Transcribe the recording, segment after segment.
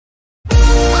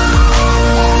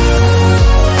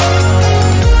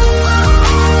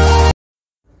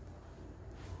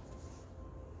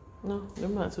They're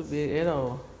not too big at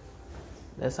all.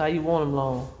 That's how you want them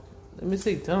long. Let me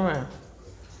see. Turn around.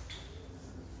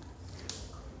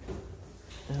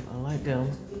 I like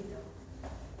them.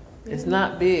 It's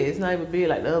not big. It's not even big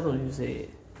like the other one you said.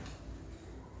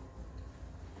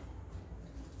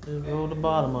 Just roll the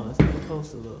bottom on it. So it's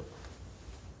supposed to look.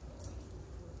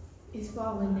 It's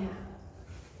falling now.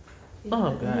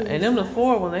 Oh God! And them the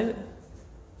 4 one, ain't it?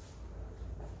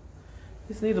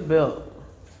 Just need a belt.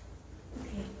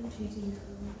 Okay, I'm changing.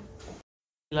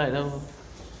 You like that one?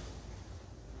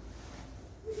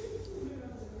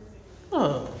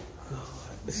 Oh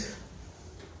God!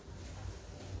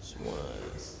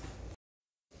 Swans.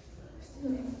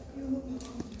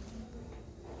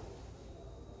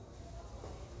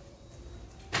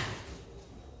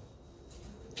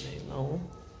 Ain't no.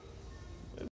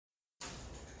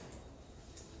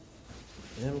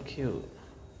 Them cute.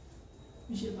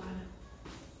 You should buy them.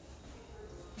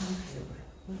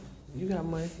 You got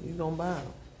money, you gonna buy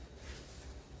them.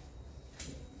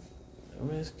 Them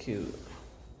is cute.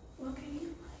 Okay.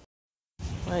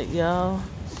 Right, y'all.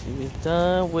 She is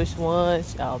done. Which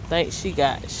ones y'all think she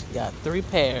got? She got 3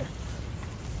 pairs.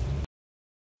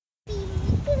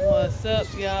 What's up,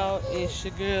 y'all? It's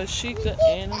your girl Sheikah,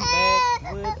 and I'm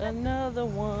back with another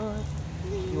one.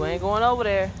 You ain't going over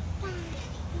there.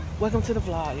 Welcome to the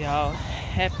vlog, y'all.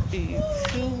 Happy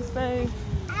Tuesday.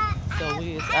 So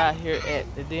we is out here at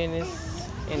the dentist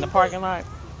in the parking lot,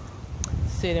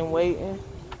 sitting waiting.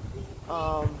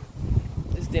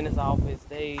 This dentist office,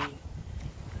 they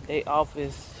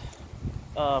office,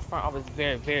 front office,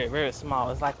 very, very, very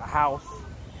small. It's like a house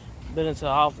built into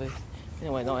an office.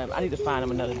 Anyway, no, I need to find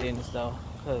them another dentist though,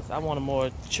 because I want a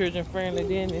more children-friendly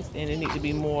dentist, and it need to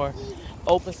be more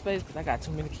open space because I got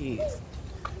too many kids.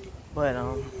 But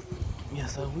yeah,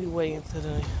 so we waiting to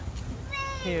the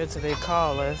here till they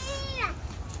call us.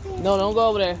 No, don't go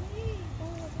over there.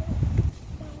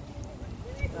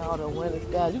 All the windows,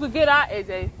 guys. You can get out,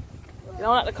 AJ. Get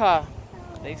on out the car.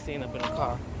 They seen up in the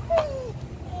car.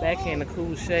 Back in the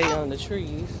cool shade under the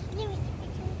trees.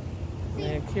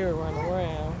 And Kira running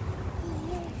around.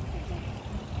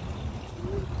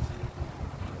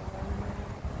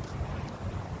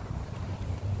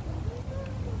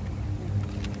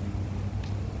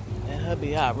 And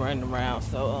hubby out running around.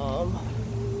 So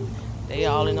they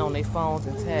all in on their phones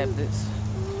and tablets.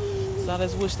 So I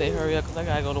just wish they hurry up because I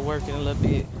gotta go to work in a little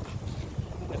bit.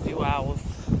 In a few hours.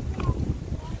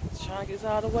 Trying to get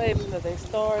out of the way because they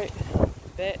start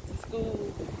back to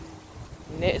school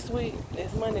next week.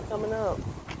 Next Monday coming up.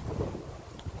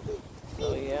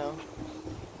 So yeah.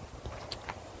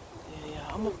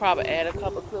 I'm gonna probably add a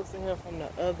couple clips in here from the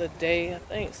other day. I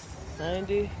think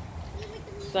Sunday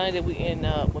we end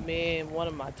up with me and one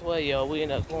of my 12-year-old. We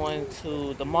end up going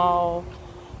to the mall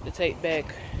to take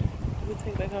back. Did we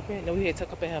take back her pants? No, we had took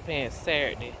her back her pants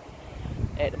Saturday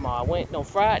at the mall.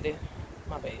 Friday.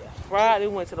 My bad. Friday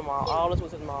we went to the mall. All of us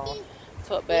went to the mall.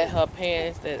 Took back her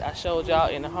pants that I showed y'all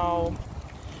in the hall.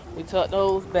 We took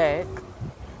those back.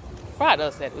 Friday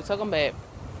or Saturday, we took them back.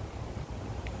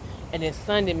 And then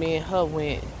Sunday, me and her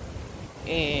went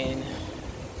and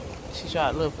she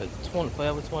tried to look for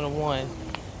Forever 21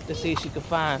 to see if she could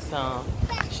find some.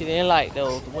 She didn't like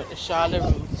those. Went to Charlotte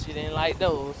Russe. She didn't like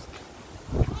those.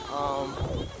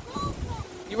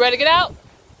 You ready to get out?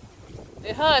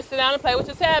 Then her, sit down and play with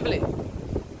your tablet.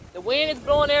 The wind is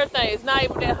blowing everything. It's not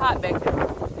even that hot back there.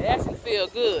 It actually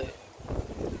feels good.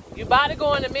 You about to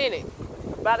go in a minute.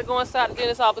 You about to go inside the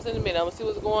dentist office in a minute. I'm gonna see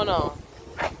what's going on.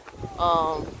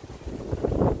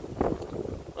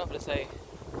 What I'm gonna say?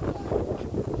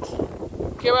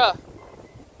 Kira.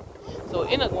 So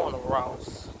we end up going to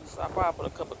Ross. So I probably put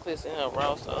a couple clips in her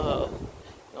Ross,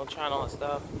 trying on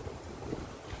stuff.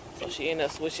 So she ended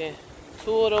up switching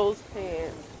 2 of those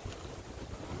pants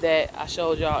that I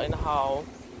showed y'all in the hall.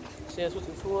 She ended up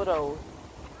switching 2 of those.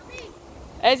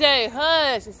 AJ,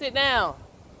 hush and sit down.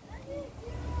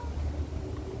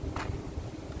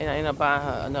 And I ended up buying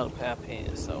her another pair of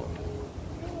pants. So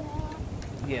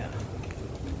yeah.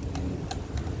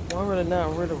 Wasn't really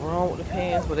nothing really wrong with the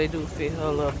pants, but they do fit her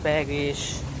a little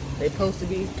baggy-ish. They supposed to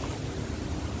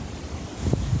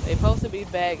be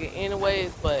baggy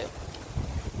anyways, but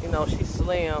you know, she's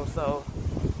slim, so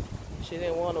she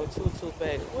didn't want them too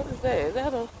baggy. What is that? Is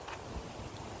that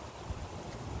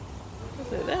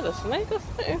a snake or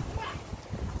something?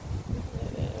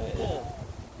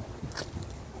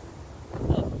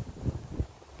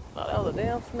 Oh, that was a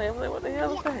damn snake. What the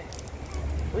hell is that?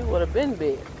 We would have been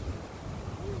big.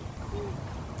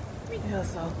 Yeah,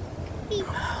 so I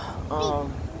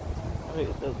need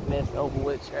to get this mess over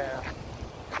with, child.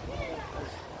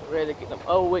 Ready to get them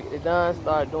over with, get it done,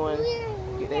 start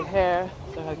getting their hair.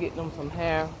 So I gotta get them some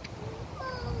hair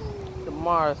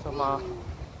tomorrow. So my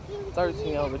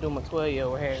 13-year-old will do my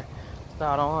 12-year-old hair.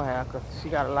 Start on her hair because she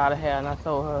got a lot of hair. And I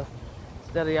told her,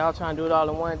 instead of y'all trying to do it all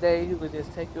in one day, you could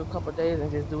just take you a couple days and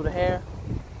just do the hair.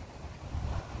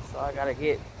 So I gotta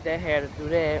get that hair to do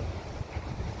that.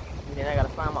 And then I gotta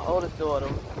find my oldest daughter.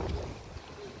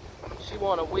 She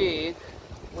want a wig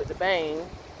with the bangs,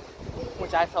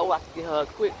 which I told her I could get her a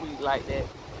quick wig like that.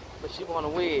 But she want a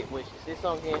wig, which she says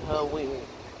I'm getting her a wig.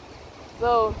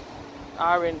 So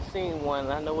I already seen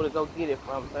one. I know where to go get it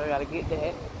from. So I gotta get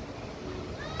that.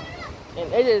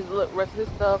 And they just look rest of this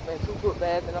stuff and 2 foot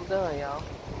baths and I'm done, y'all.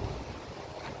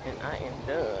 And I am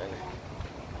done.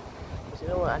 But you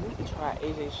know what? I need to try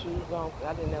AJ's shoes on because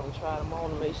I didn't ever try them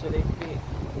on to make sure they fit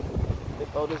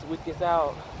before this week is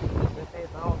out. Just in case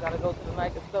I don't gotta go to the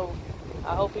Nike store.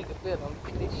 I hope he can fit them.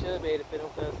 He should be able to fit them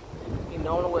because he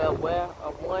normally wear a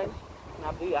 1. And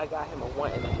I believe I got him a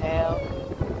 1.5.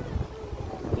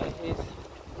 And his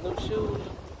new shoes,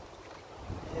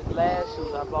 his last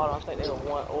shoes I bought him, I think they were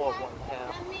 1 or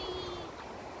 1.5.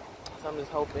 So I'm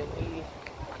just hoping he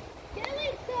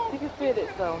can fit it.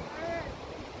 So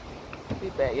be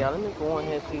back, y'all. Let me go in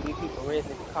here and see if these people ready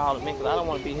to call me because I don't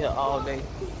want to be here all day.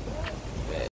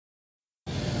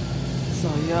 So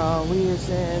y'all, we is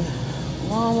in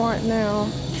Walmart now.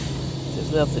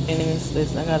 Just left the entrance.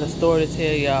 Listen, I got a story to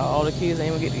tell y'all. All the kids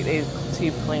ain't even get their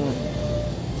teeth cleaned.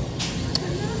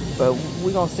 But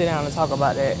we're gonna sit down and talk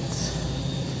about that.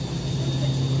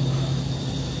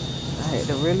 I had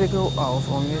to really go off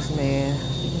on this man.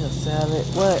 Eating a salad.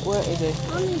 What is it?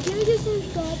 Mommy, can we get some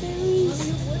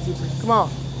strawberries? Come on.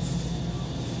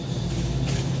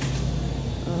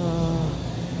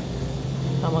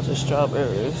 How much are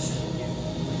strawberries?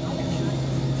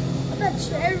 What about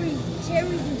cherries?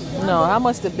 Cherries and strawberries. No, how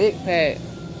much the big pack?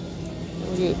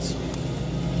 We get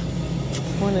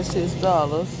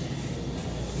 $26.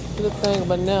 Get a thing of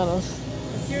bananas.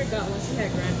 Here got one. She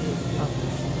had granted.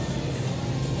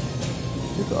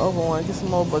 You can open one. Get some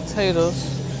more potatoes.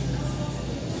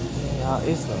 Y'all,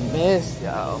 it's a mess,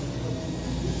 y'all.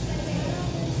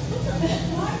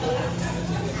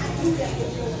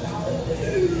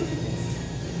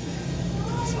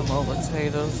 Some more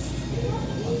potatoes.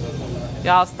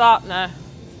 Y'all stop now.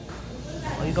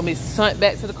 Or you gonna be sent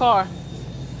back to the car.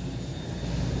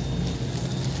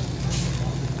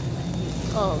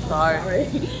 Oh, sorry.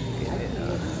 Give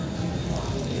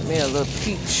me a little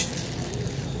peach.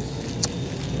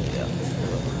 Yeah.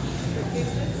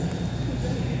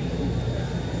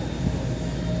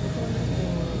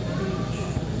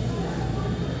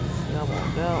 I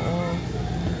want that one.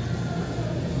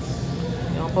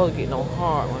 Y'all supposed to get no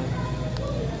hard one.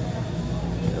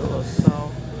 Get a little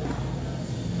salt.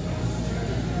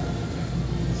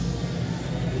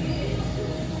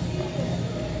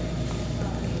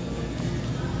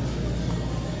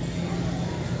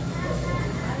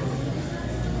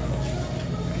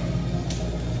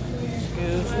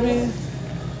 Excuse me.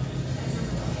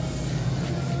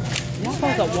 Y'all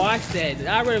supposed to wash that.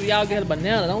 I'd rather y'all get a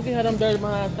banana. Don't get her them dirty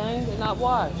behind things. They're not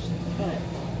washed.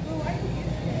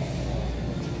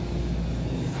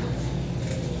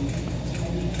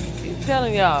 Keep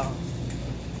telling y'all.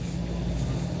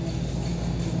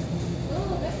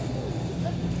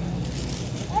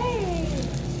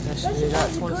 That shit got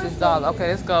 $26. Okay,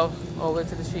 let's go over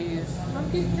to the cheese.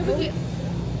 Let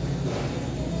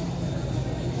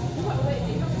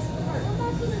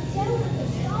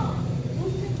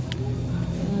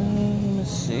me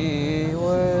see,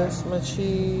 where's my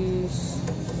cheese?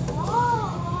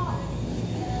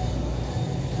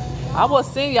 I will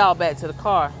send y'all back to the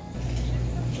car.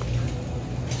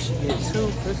 She get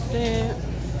 2%.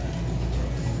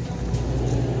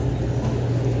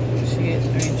 She get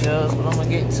 3 jugs, but I'm gonna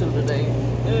get 2 today.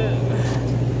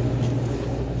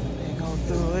 Ain't go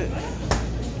through it.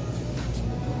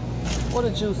 What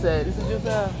the juice at? Is the juice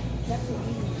out?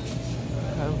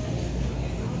 Okay.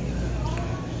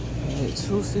 Get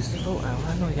 264 ounce. I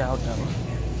know y'all know.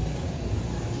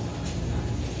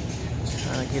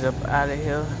 Trying to get up out of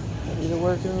here. I need to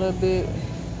work in a little bit.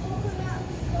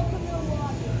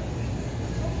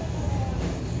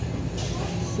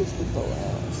 $64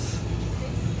 ounce.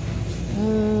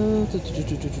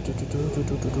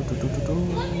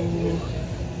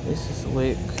 This is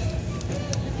wick.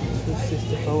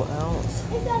 64 ounce.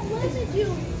 It's that lemon juice.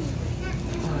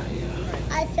 Oh,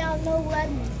 yeah. I found no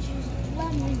lemon juice.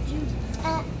 Lemon juice.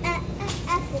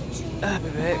 Apple juice. I'll be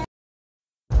back.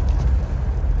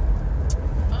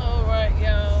 Alright,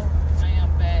 y'all. I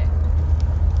am back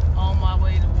on my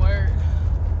way to work.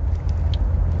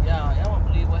 Y'all won't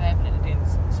believe what happened at the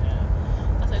dentist.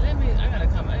 I said, I gotta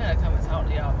come and talk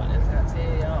to y'all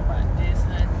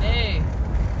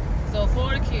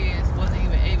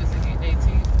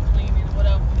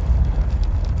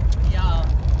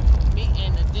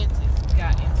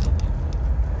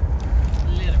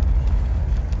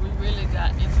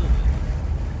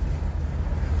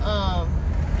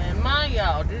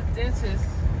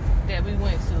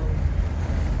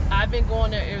I've been going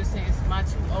there ever since my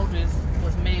two oldest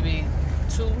was maybe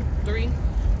 2, 3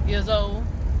 years old.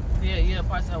 Yeah,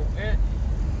 parts of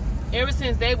ever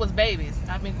since they was babies,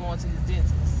 I've been going to his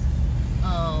dentist.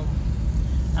 I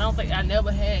don't think I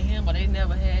never had him, but they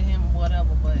never had him or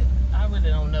whatever, but I really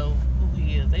don't know who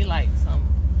he is. They like some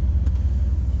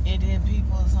Indian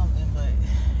people or something, but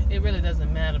it really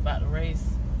doesn't matter about the race.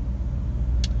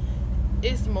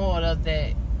 It's more of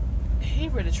that he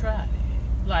really tried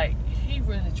it. Like, he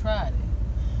really tried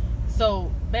it.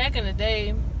 So back in the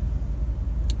day,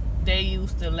 they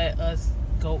used to let us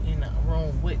go in a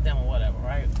room with them or whatever,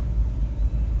 right?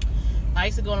 I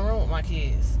used to go in the room with my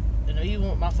kids. You know, even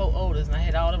with my 4 oldest, and I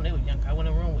had all of them, they were young. I went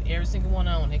in the room with every single one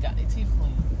of them, and they got their teeth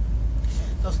clean.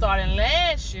 So starting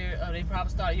last year, or they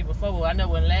probably started year before, but I know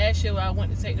when last year I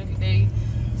went to take them their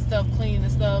stuff clean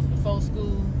and stuff before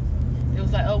school, it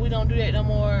was like, oh, we don't do that no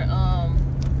more.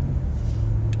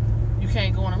 You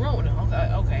can't go in the room with them.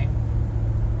 Okay.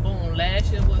 Boom,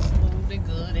 last year was smooth and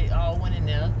good. They all went in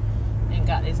there and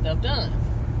got their stuff done.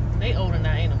 They older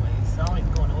now anyways, so I don't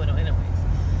even go in the window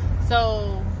anyways.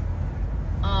 So,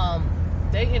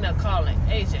 they ended up calling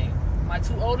AJ. My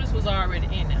 2 oldest was already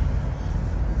in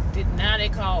there. Now they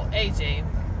call AJ.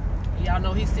 Y'all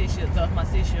know he's 6 years old, my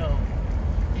 6-year-old.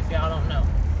 If y'all don't know,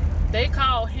 they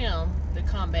called him to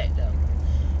come back though.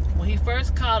 When he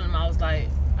first called him, I was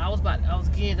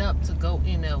getting up to go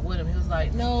in there with him. He was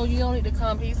like, "No, you don't need to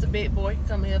come. He's a big boy. He can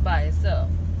come here by himself."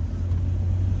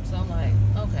 So I'm like,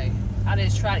 okay. I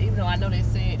just tried, even though I know they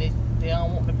said they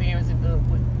don't want the parents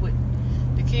with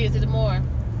the kids anymore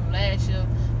from last year.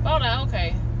 But I'm like,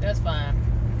 okay, that's fine.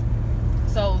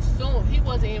 So soon, he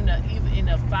wasn't even in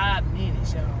the 5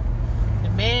 minutes, y'all. The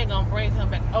man gonna bring him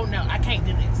back. Oh no, I can't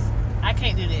do this. I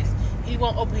can't do this. He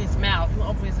won't open his mouth.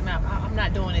 I'm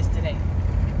not doing this today.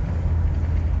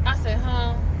 I said,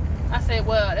 huh? I said,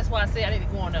 well, that's why I said I need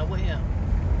to go in there with him.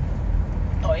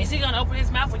 Oh, is he gonna open his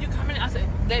mouth when you come in? I said,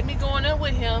 let me go in there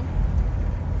with him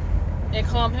and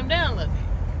calm him down a little bit.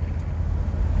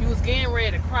 He was getting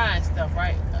ready to cry and stuff,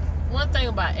 right? One thing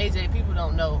about AJ, people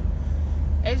don't know,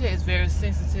 AJ is very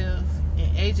sensitive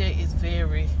and AJ is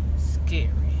very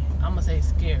scary. I'm gonna say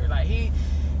scary. Like he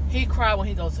cry when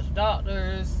he goes to the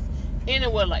doctors,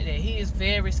 anywhere like that. He is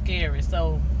very scary.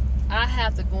 So I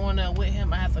have to go in there with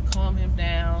him. I have to calm him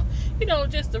down, you know,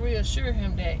 just to reassure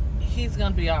him that he's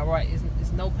gonna be all right.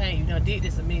 It's no pain. You done did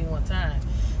this a million one time.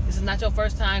 This is not your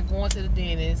first time going to the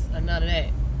dentist or none of that,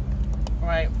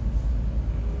 right?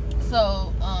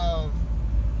 So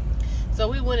so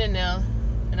we went in there,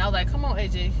 and I was like, "Come on,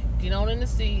 AJ, get on in the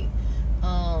seat.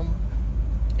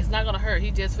 It's not gonna hurt.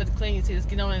 He just for the clean your teeth. Just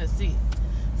get on in the seat."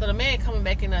 So the man coming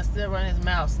back in there, still running his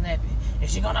mouth, snapping.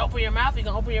 Is she gonna open your mouth? You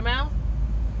gonna open your mouth?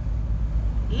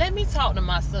 Let me talk to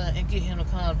my son and get him to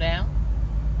calm down.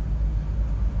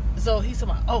 So he's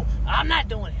talking about, oh, I'm not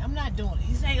doing it.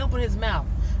 He said open his mouth.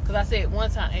 Because I said one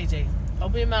time, AJ,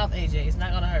 open your mouth, AJ. It's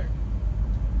not gonna hurt.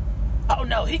 Oh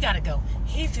no, he gotta go.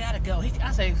 He's gotta go.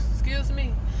 I say, excuse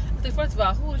me. I say, first of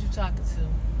all, who was you talking to?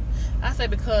 I say,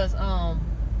 because I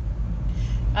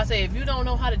say, if you don't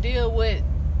know how to deal with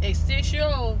a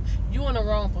 6-year-old, you in the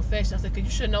wrong profession. I said, because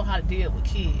you should know how to deal with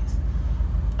kids.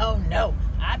 Oh no,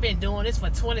 I've been doing this for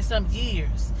 20-some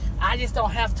years. I just don't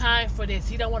have time for this.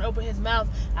 He don't want to open his mouth.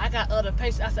 I got other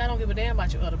patients. I said, I don't give a damn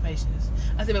about your other patients.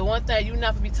 I said, but one thing, you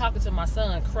not to be talking to my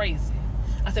son crazy.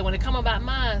 I said, when it come about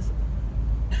mine,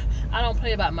 I don't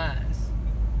play about mine.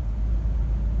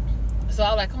 So I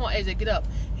was like, come on, AJ, get up.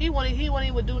 He wouldn't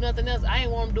even do nothing else. I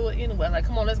ain't want him to do it anyway. I was like,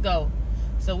 come on, let's go.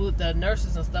 So with the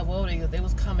nurses and stuff over there, they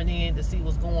was coming in to see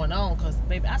what's going on. Because,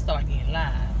 baby, I started getting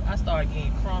live. I started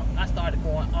getting crunk. I started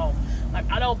going off. Like,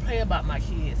 I don't play about my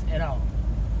kids at all.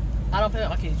 I don't play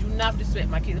about my kids. You not disrespect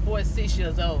my kids. The boy is 6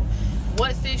 years old.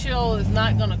 What 6-year-old is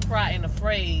not going to cry and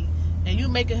afraid, and you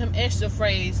making him extra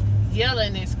afraid,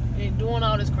 yelling and doing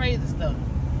all this crazy stuff,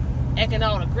 acting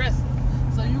all aggressive.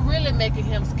 So you really making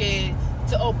him scared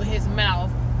to open his mouth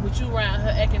with you around her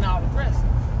acting all aggressive,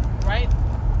 right?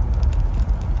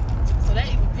 So that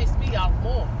even pissed me off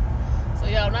more. So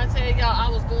y'all, when I tell y'all I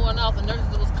was going off, the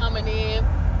nurses was coming in,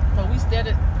 so we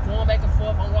started going back and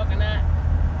forth. I'm walking out.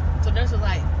 So the nurse was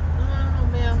like, no,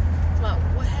 ma'am.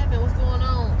 What happened? What's going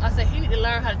on? I said, he need to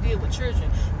learn how to deal with children.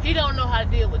 He don't know how to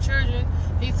deal with children.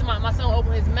 He's talking about my son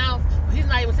open his mouth, but he's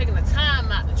not even taking the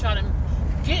time out to try to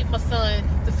get my son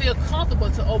to feel comfortable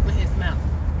to open his mouth.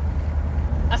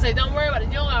 I said, don't worry about it.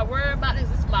 You don't got to worry about this.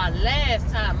 This is my last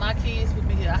time my kids will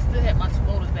be here. I still have my 2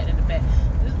 oldest back in the back.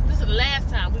 This is the last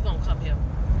time we're going to come here.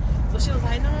 So she was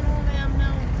like, no, ma'am,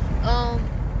 no.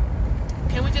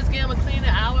 Can we just give him a cleaning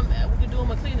hour? We can do him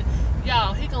a cleaning.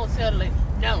 Y'all, he going to tell the lady,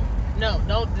 no, no,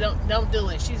 don't do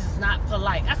it. She's just not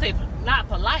polite. I say, not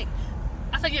polite?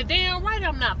 I said, you're damn right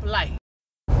I'm not polite.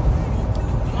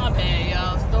 My bad,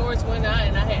 y'all. Storage went out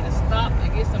and I had to stop to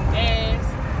get some gas.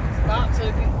 Stop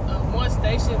to one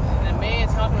station and the man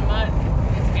talking about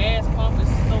his gas pump is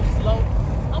so slow.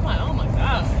 I'm like, oh my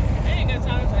God. I ain't got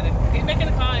time to get back in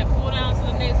the car and pull down to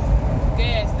the next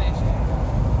gas station.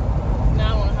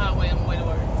 Now I'm on the highway, I'm on the way to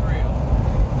work, for real.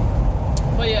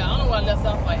 But yeah, I don't know why I left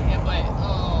off like here, but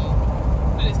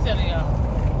I'm just telling y'all.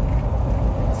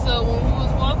 So when we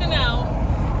was walking out,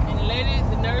 and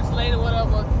the nurse lady,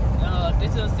 whatever,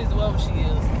 Ditl, whoever she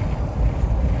is,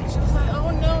 she was like,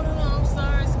 oh no, I'm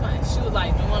sorry. She was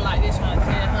like doing like this, trying to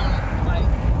tell him like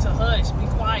to hush, be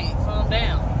quiet, calm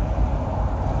down,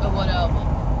 or whatever.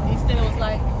 He still was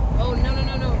like, oh no,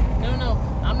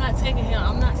 I'm not taking him,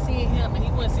 I'm not seeing him, and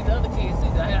he wouldn't see the other kids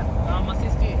either. I had all my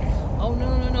 6 kids. Oh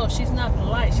no, she's not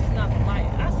polite.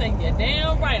 I say, yeah,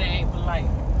 damn right I ain't polite.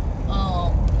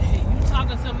 You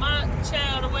talking to my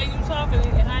child the way you talking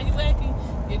and how you acting,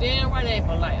 you're damn right I ain't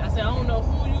polite. I said, I don't know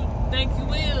who you think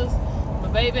you is,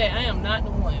 but baby, I am not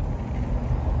the one.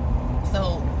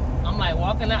 So I'm like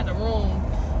walking out the room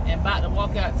and about to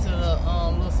walk out to the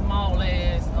little small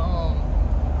ass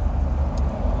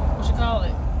what you call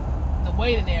it, the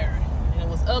waiting area, and it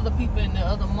was other people and the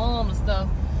other mom and stuff,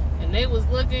 and they was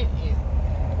looking, and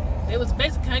they was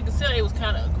basically, I could tell they was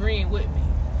kind of agreeing with me,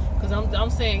 because I'm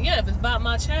saying, yeah, if it's about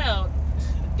my child,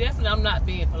 definitely I'm not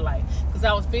being polite, because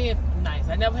I was being nice.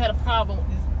 I never had a problem with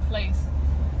this place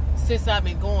since I've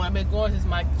been going. I've been going since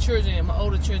my children and my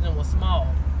older children were small.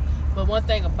 But one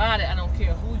thing about it, I don't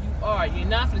care who you are, you're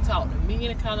not going to talk to me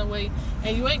in a kind of way,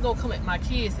 and you ain't going to come at my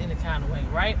kids in a kind of way,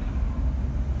 right?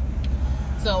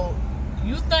 So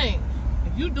you think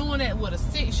if you doing that with a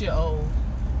 6-year-old,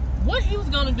 what he was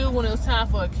going to do when it was time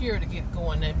for Akira to get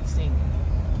going and be seen?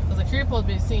 Because Akira supposed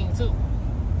to be seen too.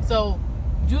 So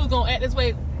you was going to act this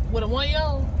way with a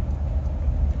 1-year-old?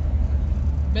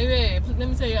 Baby, let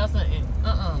me tell y'all something.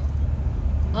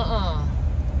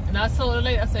 And I told the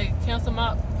lady, I said, cancel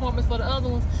my appointments for the other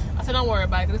ones. I said, don't worry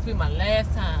about it, because this will be my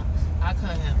last time I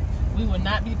come here. We will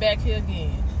not be back here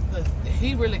again, because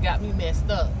he really got me messed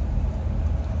up.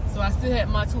 So I still had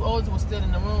my 2 oldest was still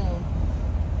in the room,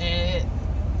 and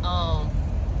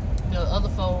the other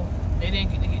 4, they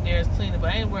didn't get to get theirs cleaned, but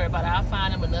I ain't worried about it. I'll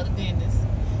find them another dentist.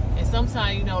 And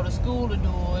sometimes, you know, the school will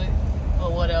do it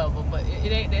or whatever, but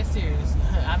it ain't that serious.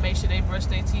 I make sure they brush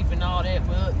their teeth and all that,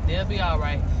 but they'll be all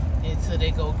right until they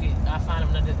go get, I find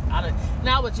them another.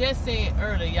 Now, I was just saying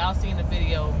earlier, y'all seen the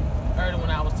video earlier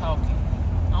when I was talking.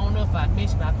 I don't know if I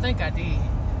mentioned, but I think I did.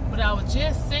 But I was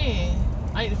just saying,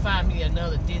 I need to find me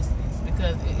another distance,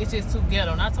 because it's just too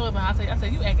ghetto. And I told him, I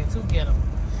said, you acting too ghetto.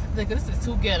 I said, this is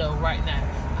too ghetto right now,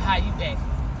 how you acting.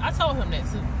 I told him that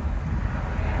too.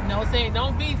 You know what I'm saying?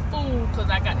 Don't be fooled because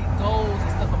I got these goals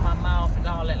and stuff in my mouth and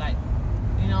all that. Like,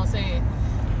 you know what I'm saying?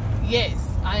 Yes,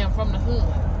 I am from the hood,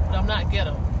 but I'm not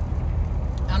ghetto.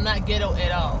 I'm not ghetto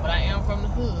at all, but I am from the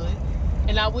hood,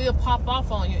 and I will pop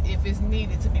off on you if it's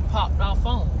needed to be popped off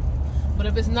on. But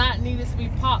if it's not needed to be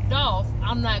popped off,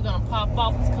 I'm not gonna pop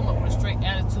off and come up with a straight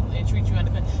attitude and treat you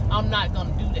under. I'm not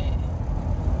gonna do that,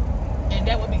 and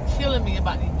that would be killing me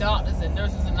about these doctors and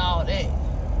nurses and all that.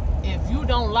 If you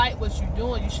don't like what you're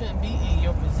doing, you shouldn't be in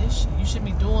your position. You should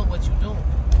be doing what you're doing.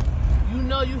 You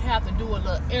know you have to do a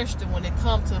little extra when it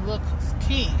comes to little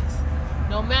kids.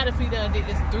 No matter if he done did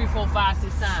this 3, 4, 5,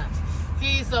 6 times.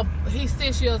 He's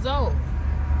 6 years old.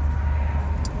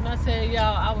 When I tell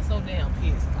y'all, I was so damn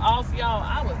pissed off, y'all.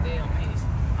 I was damn pissed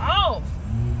off.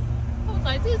 I was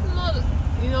like, this mother,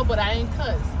 you know, but I ain't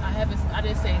cuss. I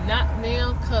didn't say not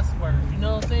nail cuss word. You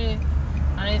know what I'm saying?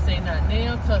 I didn't say not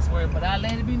nail cuss word, but I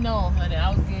let it be known, honey. I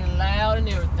was getting loud and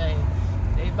everything.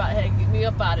 They about had to get me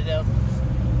up out of there.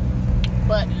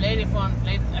 But the lady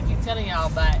I keep telling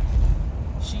y'all about it,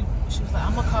 she was like,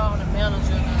 I'm gonna call the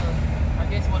manager, I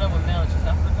guess whatever manager.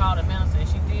 I'm gonna call the manager, and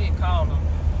she did call them.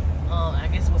 I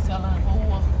guess it was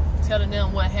telling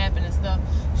them what happened and stuff.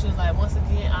 She was like, once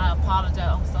again, I apologize.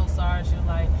 I'm so sorry. She was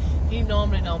like, he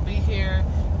normally don't be here.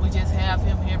 We just have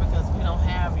him here because we don't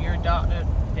have your doctor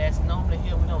that's normally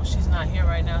here. She's not here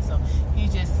right now, so he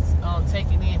just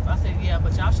taking in. I said, yeah,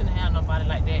 but y'all shouldn't have nobody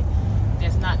like that.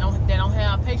 That don't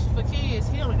have patience for kids.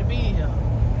 He don't need to be here.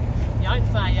 Y'all need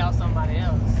to find y'all somebody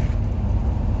else.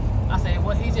 I said,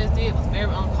 what he just did was very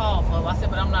uncalled for. I said,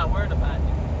 but I'm not worried about it.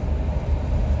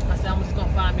 I said, I'm just going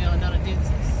to find me another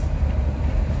dentist.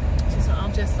 She said,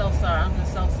 I'm just so sorry. I'm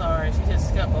just so sorry. She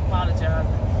just kept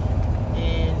apologizing.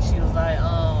 And she was like,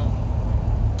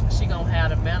 she going to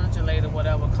have the manager later,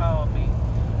 whatever, call me.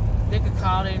 They could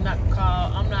call, they not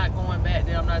call. I'm not going back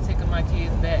there. I'm not taking my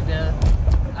kids back there.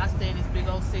 I stay in this big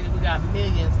old city. We got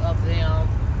millions of them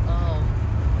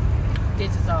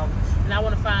dentist offices. And I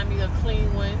want to find me a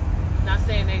clean one. Not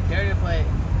saying they dirty, but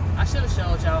I should have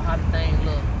showed y'all how the thing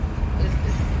look.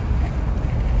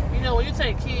 You know, when you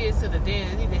take kids to the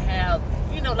dentist, you need to have,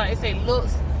 you know, like they say,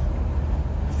 looks.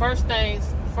 First thing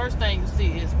you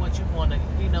see is what you want to,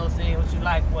 you know what I'm saying, what you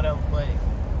like, whatever. But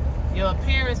your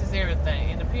appearance is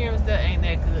everything. And appearance that ain't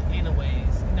that good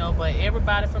anyways. You know, but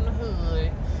everybody from the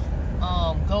hood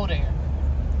go there.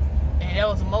 And that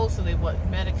was mostly what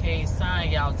Medicaid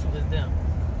signed y'all to is them.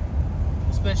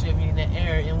 Especially if you're in that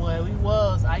area. And where we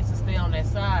was, I used to stay on that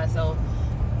side, so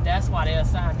that's why they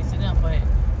assigned me to them. But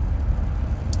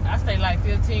I stay like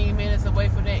 15 minutes away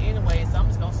from that anyway, so I'm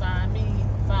just gonna find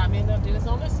me enough dentists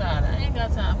on this side. I ain't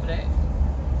got time for that.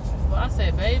 But I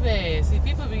said, baby, see,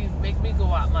 people make me go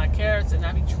out my character, and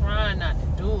I be trying not to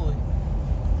do it.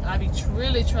 I be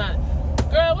really trying.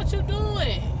 Girl, what you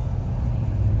doing?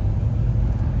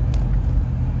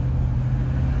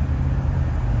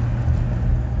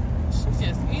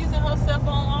 Just easing herself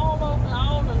on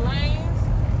all the lanes.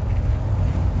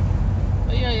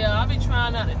 But yeah, I be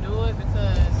trying not to do it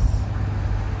because,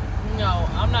 you know,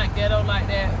 I'm not ghetto like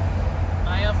that.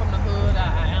 I am from the hood.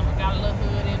 I got a little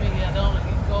hood in me. I don't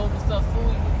eat gold and stuff,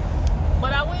 food.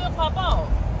 But I will pop off.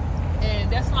 And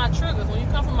that's my triggers. When you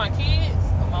come from my kids,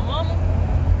 or my mama,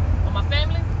 or my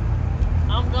family,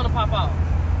 I'm gonna pop off.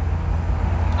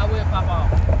 I will pop off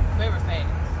very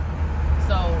fast.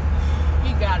 So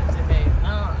he got it today.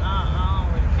 I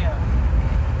don't really care.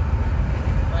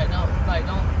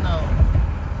 Don't know.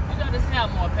 You gotta just have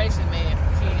more patience, man,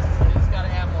 for kids. You just gotta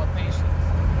have more patience.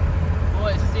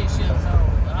 Boy is 6 years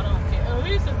old. I don't care. Oh,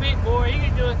 he's a big boy. He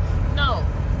can do it. No.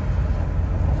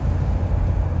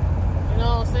 You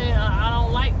know what I'm saying? I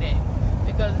don't like that.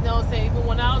 Because, you know what I'm saying, even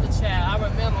when I was a child, I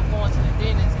remember going to the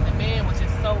dentist and the man was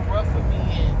just so rough with me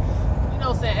and, you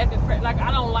know what I'm saying, acting crazy. Like, I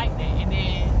don't like that. And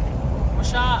then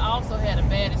Rashad also had a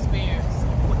bad experience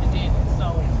with the dentist.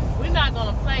 So we're not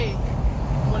gonna play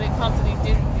when it comes to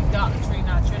these doctor treating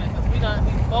our children, because we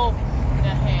both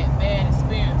that had bad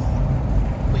experience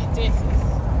with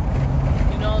dentists.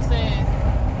 You know what I'm saying?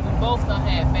 We both done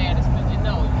had bad experience. And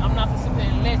no, I'm not gonna sit there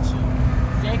and let you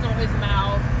yank on his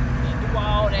mouth and do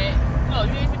all that. No,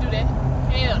 you ain't gonna do that.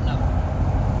 Hell no.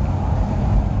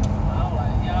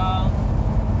 Alright, y'all.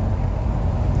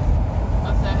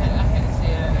 I had to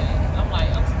say that. I'm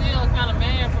like, I'm still kind of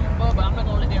mad from above, but I'm not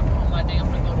gonna let that ruin my day. I'm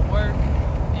gonna go to work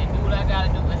and do what I gotta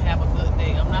do and have a good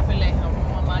day. I'm not gonna let him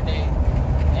ruin my day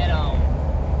at all.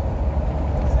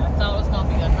 So I thought it was gonna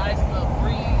be a nice little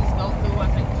breeze, go through. I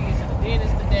take the kids to the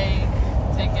dentist today,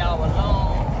 take y'all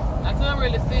along. I couldn't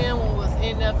really film what was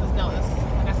in there because, no,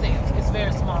 like I said, it's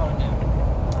very small in there.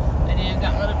 And then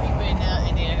got other people in there,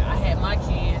 and then I had my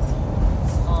kids.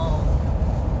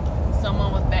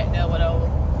 Someone was back there, whatever.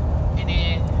 And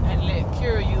then I let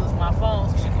Kira use my phone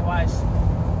so she could watch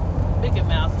Mickey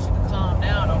Mouse so she could calm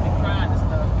down, don't be crying and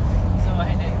stuff. So I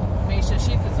had to make sure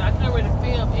she could, so I couldn't really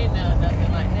film in there or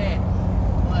nothing like that.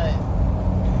 But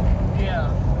yeah,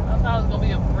 I thought it was gonna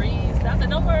be a breeze. I said,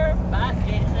 don't worry about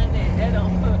it, honey. That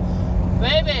don't,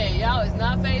 baby, y'all is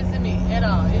not facing me at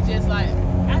all. It's just like,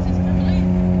 I just